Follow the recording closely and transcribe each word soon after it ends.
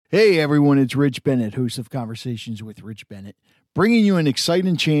Hey everyone, it's Rich Bennett, host of Conversations with Rich Bennett, bringing you an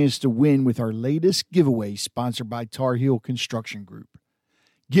exciting chance to win with our latest giveaway sponsored by Tar Heel Construction Group.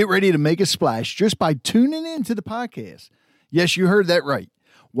 Get ready to make a splash just by tuning in to the podcast. Yes, you heard that right.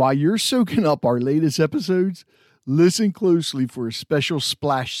 While you're soaking up our latest episodes, listen closely for a special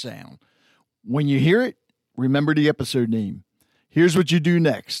splash sound. When you hear it, remember the episode name. Here's what you do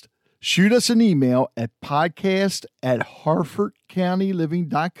next. Shoot us an email at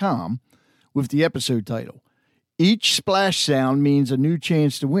podcast@harfordcountyliving.com with the episode title. Each splash sound means a new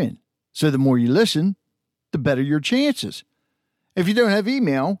chance to win. So the more you listen, the better your chances. If you don't have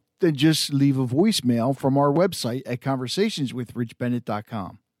email, then just leave a voicemail from our website at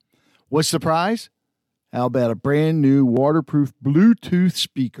conversationswithrichbennett.com. What's the prize? How about a brand new waterproof Bluetooth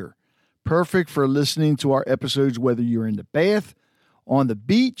speaker? Perfect for listening to our episodes whether you're in the bath, on the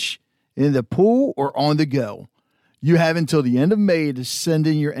beach, in the pool, or on the go. You have until the end of May to send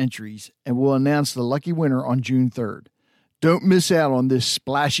in your entries, and we'll announce the lucky winner on June 3rd. Don't miss out on this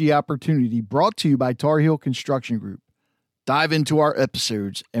splashy opportunity brought to you by Tar Heel Construction Group. Dive into our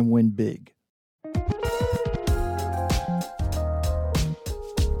episodes and win big.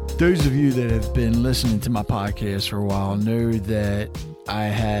 Those of you that have been listening to my podcast for a while know that I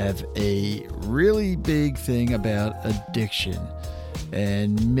have a really big thing about addiction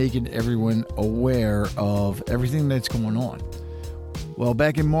and making everyone aware of everything that's going on. Well,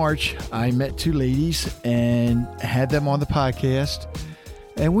 back in March, I met two ladies and had them on the podcast,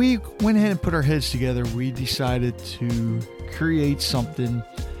 and we went ahead and put our heads together. We decided to create something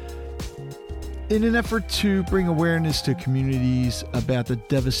in an effort to bring awareness to communities about the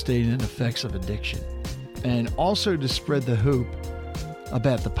devastating effects of addiction, and also to spread the hope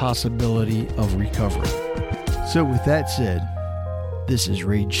about the possibility of recovery. So with that said, this is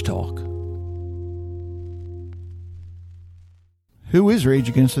Rage Talk. Who is Rage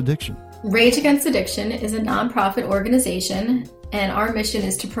Against Addiction? Rage Against Addiction is a nonprofit organization, and our mission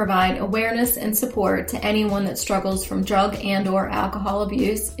is to provide awareness and support to anyone that struggles from drug and/or alcohol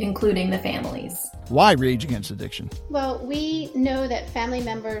abuse, including the families. Why Rage Against Addiction? Well, we know that family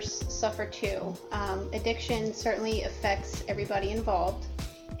members suffer too. Addiction certainly affects everybody involved.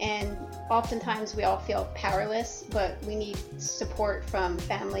 And oftentimes we all feel powerless, but we need support from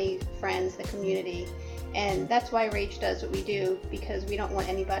family, friends, the community. And that's why Rage does what we do, because we don't want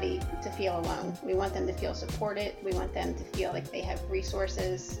anybody to feel alone. We want them to feel supported. We want them to feel like they have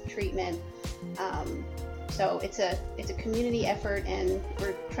resources, treatment. So it's a community effort, and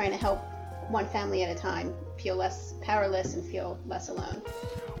we're trying to help one family at a time feel less powerless and feel less alone.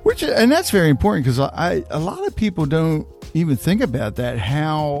 And that's very important, because a lot of people don't even think about that,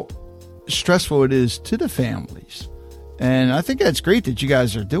 how stressful it is to the families. And I think that's great that you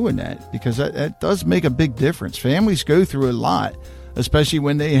guys are doing that, because that does make a big difference. Families go through a lot, especially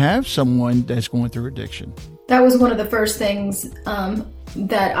when they have someone that's going through addiction. That was one of the first things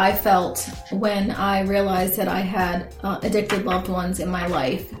that I felt when I realized that I had addicted loved ones in my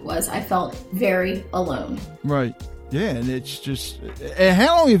life, was I felt very alone. Right. Yeah, and it's just... And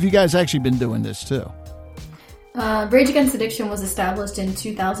how long have you guys actually been doing this, too? Rage Against Addiction was established in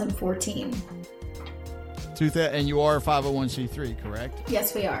 2014. And you are a 501c3, correct?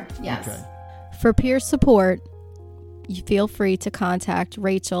 Yes, we are. Yes. Okay. For peer support, you feel free to contact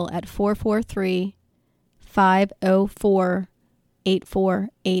Rachel at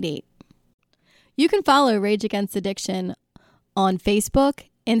 443-504-8488. You can follow Rage Against Addiction on Facebook,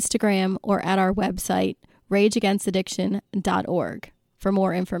 Instagram, or at our website, rageagainstaddiction.org, for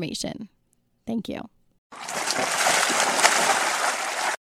more information. Thank you.